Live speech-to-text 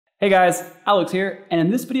Hey guys, Alex here, and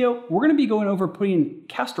in this video, we're going to be going over putting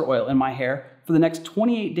castor oil in my hair for the next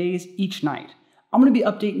 28 days each night. I'm going to be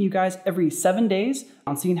updating you guys every 7 days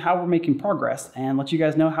on seeing how we're making progress and let you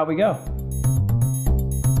guys know how we go.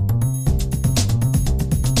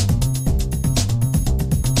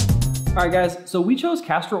 Alright guys, so we chose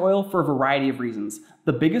castor oil for a variety of reasons.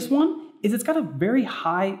 The biggest one is it's got a very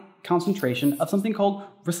high concentration of something called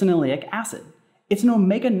ricinoleic acid. It's an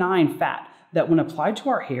omega-9 fat that when applied to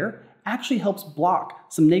our hair actually helps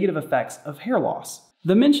block some negative effects of hair loss.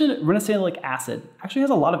 The mentioned ricinoleic acid actually has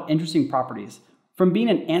a lot of interesting properties. From being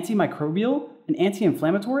an antimicrobial, an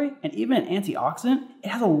anti-inflammatory, and even an antioxidant, it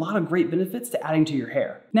has a lot of great benefits to adding to your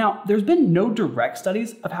hair. Now, there's been no direct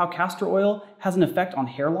studies of how castor oil has an effect on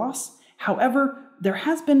hair loss. However, there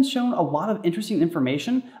has been shown a lot of interesting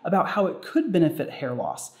information about how it could benefit hair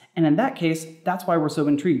loss. And in that case, that's why we're so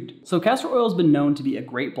intrigued. So castor oil has been known to be a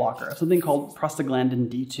great blocker of something called prostaglandin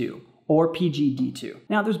D2, or PGD2.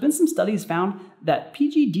 Now, there's been some studies found that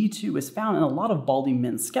PGD2 is found in a lot of balding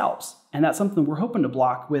men's scalps, and that's something we're hoping to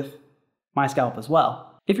block with my scalp as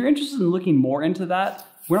well. If you're interested in looking more into that,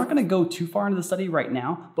 we're not gonna go too far into the study right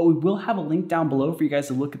now, but we will have a link down below for you guys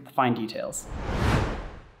to look at the fine details.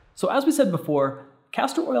 So as we said before,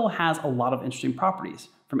 castor oil has a lot of interesting properties,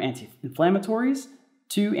 from anti-inflammatories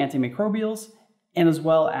to antimicrobials, and as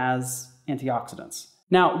well as antioxidants.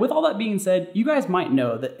 Now, with all that being said, you guys might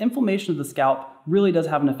know that inflammation of the scalp really does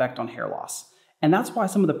have an effect on hair loss. And that's why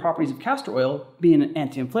some of the properties of castor oil, being an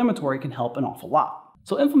anti-inflammatory, can help an awful lot.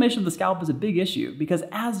 So inflammation of the scalp is a big issue because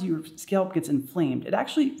as your scalp gets inflamed, it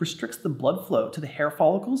actually restricts the blood flow to the hair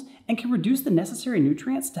follicles and can reduce the necessary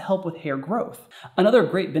nutrients to help with hair growth. Another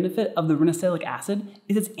great benefit of the ricinoleic acid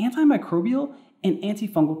is its antimicrobial and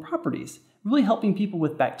antifungal properties, really helping people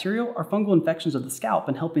with bacterial or fungal infections of the scalp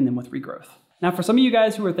and helping them with regrowth. Now, for some of you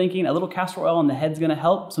guys who are thinking a little castor oil on the head's gonna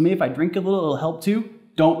help, so maybe if I drink a little, it'll help too,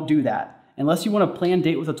 don't do that, unless you want a planned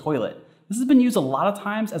date with a toilet. This has been used a lot of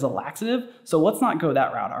times as a laxative, so let's not go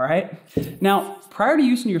that route, all right? Now, prior to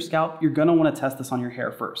use in your scalp, you're gonna wanna test this on your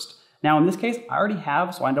hair first. Now, in this case, I already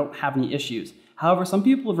have, so I don't have any issues. However, some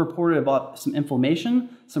people have reported about some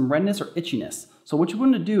inflammation, some redness or itchiness. So what you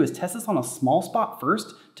want to do is test this on a small spot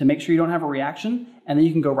first to make sure you don't have a reaction, and then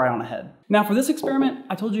you can go right on ahead. Now for this experiment,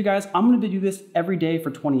 I told you guys I'm going to do this every day for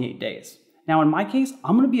 28 days. Now in my case,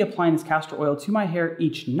 I'm going to be applying this castor oil to my hair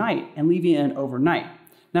each night and leaving it in overnight.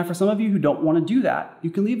 Now for some of you who don't want to do that, you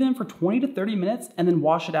can leave it in for 20 to 30 minutes and then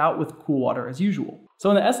wash it out with cool water as usual. So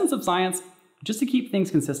in the essence of science, just to keep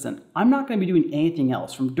things consistent, I'm not going to be doing anything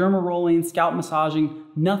else from derma rolling, scalp massaging,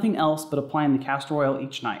 nothing else but applying the castor oil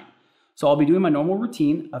each night. So I'll be doing my normal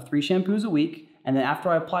routine of 3 shampoos a week, and then after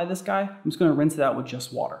I apply this guy, I'm just gonna rinse it out with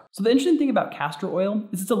just water. So the interesting thing about castor oil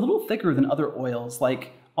is it's a little thicker than other oils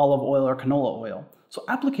like olive oil or canola oil. So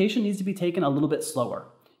application needs to be taken a little bit slower.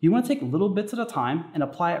 You wanna take little bits at a time and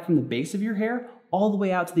apply it from the base of your hair all the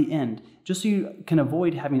way out to the end, just so you can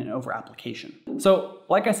avoid having an over application. So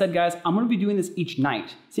like I said guys, I'm gonna be doing this each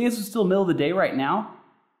night. Seeing as it's still middle of the day right now,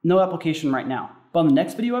 no application right now. But on the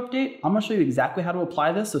next video update, I'm gonna show you exactly how to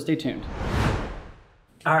apply this, so stay tuned.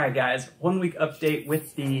 All right guys, 1 week update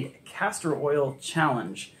with the castor oil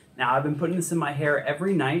challenge. Now I've been putting this in my hair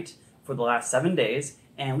every night for the last 7 days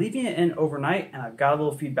and leaving it in overnight, and I've got a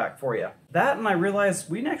little feedback for you. That, and I realized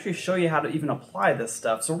we didn't actually show you how to even apply this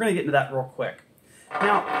stuff, so we're gonna get into that real quick.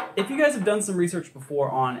 Now, if you guys have done some research before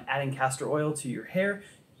on adding castor oil to your hair,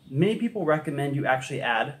 many people recommend you actually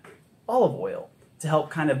add olive oil to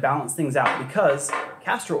help kind of balance things out because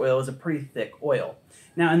castor oil is a pretty thick oil.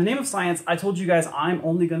 Now, in the name of science, I told you guys I'm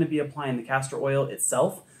only going to be applying the castor oil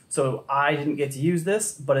itself, so I didn't get to use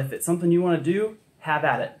this, but if it's something you want to do, have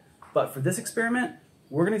at it. But for this experiment,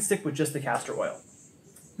 we're going to stick with just the castor oil.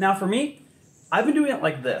 Now for me, I've been doing it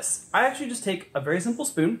like this. I actually just take a very simple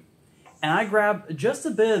spoon and I grab just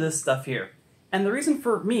a bit of this stuff here. And the reason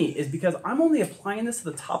for me is because I'm only applying this to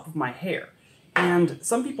the top of my hair. And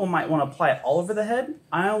some people might want to apply it all over the head.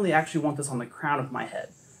 I only actually want this on the crown of my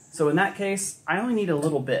head. So in that case, I only need a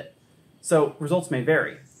little bit. So results may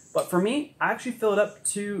vary. But for me, I actually fill it up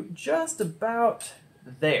to just about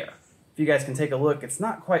there. If you guys can take a look, it's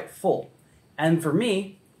not quite full. And for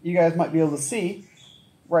me, you guys might be able to see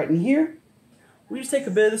right in here, we just take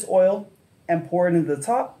a bit of this oil and pour it into the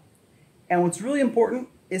top. And what's really important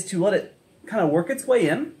is to let it kind of work its way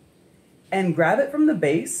in and grab it from the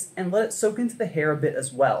base and let it soak into the hair a bit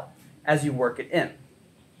as well as you work it in.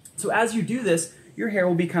 So as you do this, your hair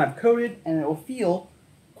will be kind of coated and it will feel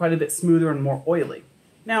quite a bit smoother and more oily.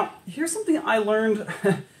 Now, here's something I learned,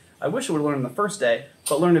 I wish I would have learned on the first day,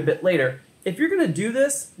 but learned a bit later. If you're gonna do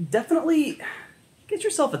this, definitely get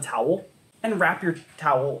yourself a towel and wrap your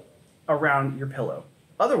towel around your pillow.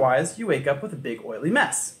 Otherwise, you wake up with a big oily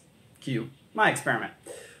mess. Cue my experiment.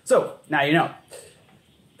 So now you know.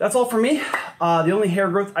 That's all for me. The only hair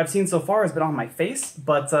growth I've seen so far has been on my face,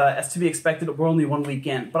 but as to be expected, we're only 1 week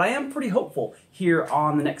in. But I am pretty hopeful here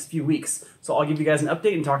on the next few weeks. So I'll give you guys an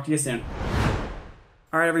update and talk to you soon.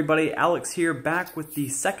 All right, everybody, Alex here, back with the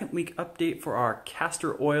 2nd week update for our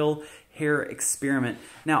castor oil hair experiment.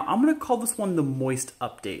 Now, I'm gonna call this one the moist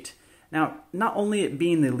update. Now, not only it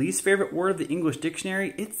being the least favorite word of the English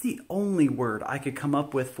dictionary, it's the only word I could come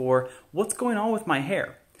up with for what's going on with my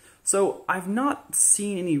hair. So I've not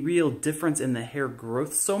seen any real difference in the hair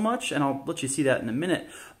growth so much, and I'll let you see that in a minute,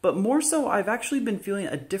 but more so I've actually been feeling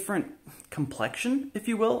a different complexion, if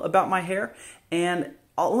you will, about my hair, and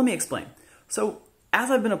let me explain. So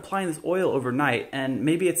as I've been applying this oil overnight, and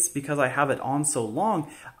maybe it's because I have it on so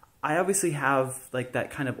long, I obviously have like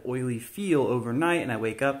that kind of oily feel overnight, and I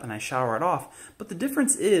wake up and I shower it off. But the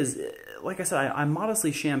difference is, like I said, I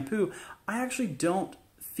modestly shampoo. I actually don't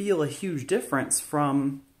feel a huge difference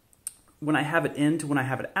from when I have it in to when I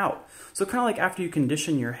have it out. So kind of like after you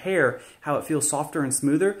condition your hair, how it feels softer and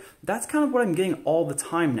smoother, that's kind of what I'm getting all the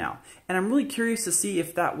time now. And I'm really curious to see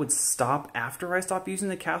if that would stop after I stop using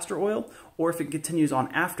the castor oil, or if it continues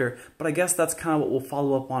on after, but I guess that's kind of what we'll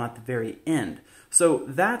follow up on at the very end. So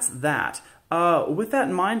that's that. With that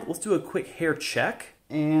in mind, let's do a quick hair check.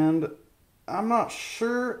 And I'm not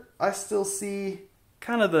sure, I still see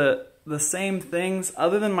kind of the same things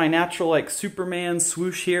other than my natural like Superman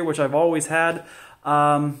swoosh here, which I've always had.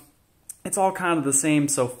 It's all kind of the same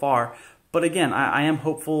so far. But again, I am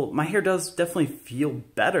hopeful. My hair does definitely feel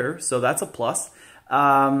better, so that's a plus.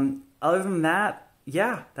 Other than that,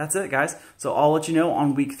 yeah, that's it, guys. So I'll let you know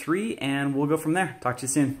on week 3, and we'll go from there. Talk to you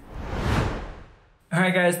soon. All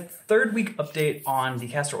right, guys, 3rd week update on the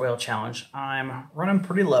castor oil challenge. I'm running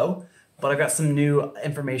pretty low, but I've got some new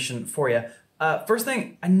information for you. First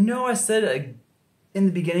thing, I know I said in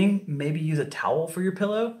the beginning, maybe use a towel for your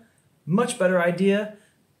pillow. Much better idea.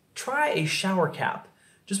 Try a shower cap.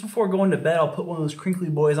 Just before going to bed, I'll put one of those crinkly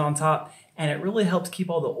boys on top, and it really helps keep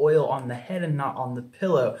all the oil on the head and not on the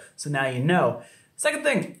pillow. So now you know. Second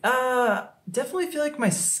thing, definitely feel like my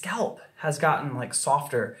scalp has gotten like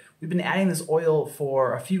softer. We've been adding this oil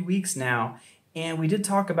for a few weeks now, and we did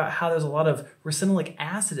talk about how there's a lot of ricinoleic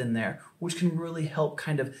acid in there, which can really help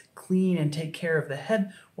kind of clean and take care of the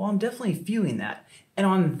head. Well, I'm definitely feeling that. And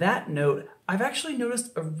on that note, I've actually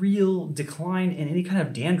noticed a real decline in any kind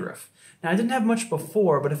of dandruff. Now, I didn't have much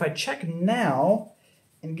before, but if I check now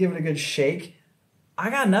and give it a good shake,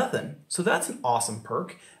 I got nothing. So that's an awesome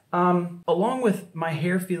perk. Along with my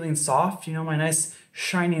hair feeling soft, you know, my nice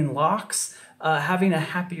shining locks, having a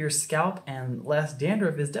happier scalp and less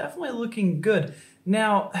dandruff is definitely looking good.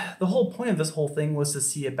 Now, the whole point of this whole thing was to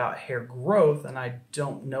see about hair growth, and I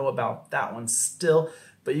don't know about that one still,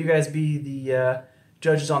 but you guys be the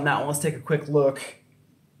judges on that one. Let's take a quick look.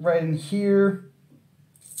 Right in here.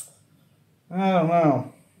 I don't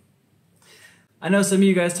know. I know some of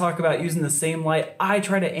you guys talk about using the same light. I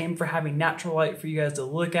try to aim for having natural light for you guys to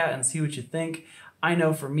look at and see what you think. I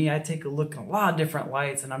know for me, I take a look at a lot of different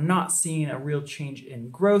lights, and I'm not seeing a real change in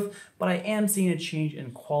growth, but I am seeing a change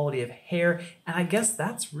in quality of hair, and I guess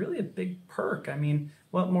that's really a big perk. I mean,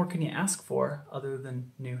 what more can you ask for other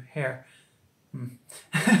than new hair?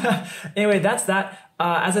 Anyway, that's that.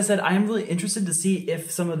 As I said, I am really interested to see if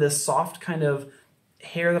some of this soft kind of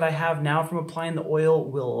hair that I have now from applying the oil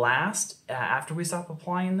will last after we stop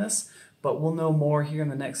applying this, but we'll know more here in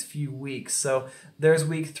the next few weeks. So there's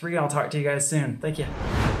week 3. I'll talk to you guys soon. Thank you.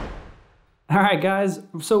 All right, guys,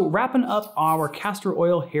 so wrapping up our castor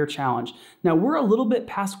oil hair challenge. Now we're a little bit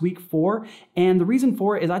past week 4, and the reason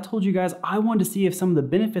for it is I told you guys I wanted to see if some of the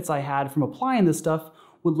benefits I had from applying this stuff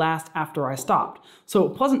would last after I stopped. So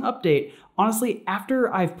pleasant update, honestly,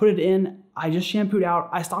 after I've put it in, I just shampooed out,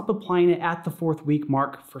 I stopped applying it at the 4th week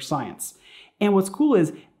mark for science. And what's cool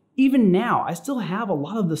is, even now, I still have a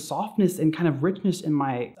lot of the softness and kind of richness in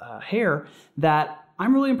my hair that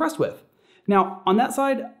I'm really impressed with. Now, on that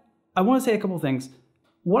side, I want to say a couple things.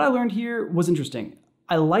 What I learned here was interesting.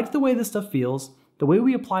 I liked the way this stuff feels. The way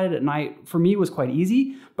we applied it at night, for me, was quite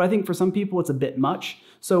easy, but I think for some people it's a bit much.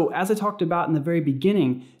 So as I talked about in the very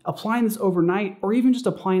beginning, applying this overnight or even just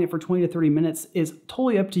applying it for 20 to 30 minutes is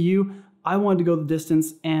totally up to you. I wanted to go the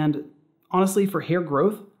distance, and honestly, for hair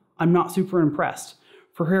growth, I'm not super impressed.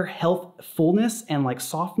 For hair health, fullness, and like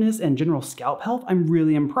softness and general scalp health, I'm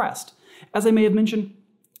really impressed. As I may have mentioned,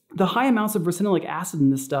 the high amounts of ricinoleic acid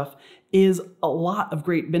in this stuff is a lot of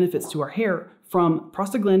great benefits to our hair, from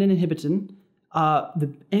prostaglandin inhibitin,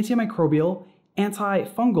 the antimicrobial,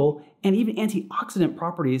 antifungal, and even antioxidant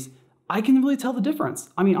properties. I can really tell the difference.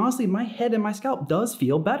 I mean, honestly, my head and my scalp does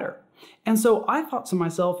feel better. And so I thought to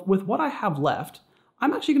myself, with what I have left,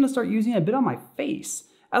 I'm actually gonna start using it a bit on my face.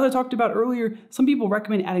 As I talked about earlier, some people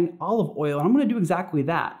recommend adding olive oil, and I'm gonna do exactly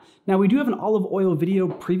that. Now, we do have an olive oil video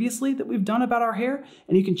previously that we've done about our hair,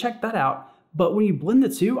 and you can check that out. But when you blend the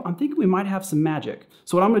two, I'm thinking we might have some magic.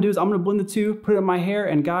 So what I'm gonna do is I'm gonna blend the two, put it in my hair,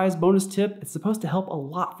 and guys, bonus tip, it's supposed to help a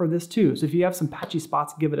lot for this too. So if you have some patchy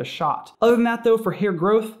spots, give it a shot. Other than that though, for hair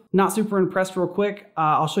growth, not super impressed real quick.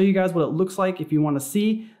 I'll show you guys what it looks like if you wanna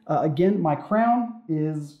see. Again, my crown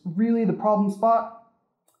is really the problem spot,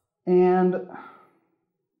 and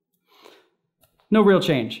no real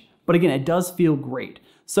change. But again, it does feel great.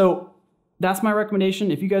 So that's my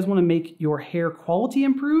recommendation. If you guys wanna make your hair quality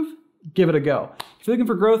improve, give it a go. If you're looking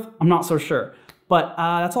for growth, I'm not so sure. But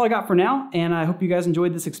that's all I got for now, and I hope you guys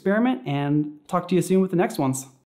enjoyed this experiment, and talk to you soon with the next ones.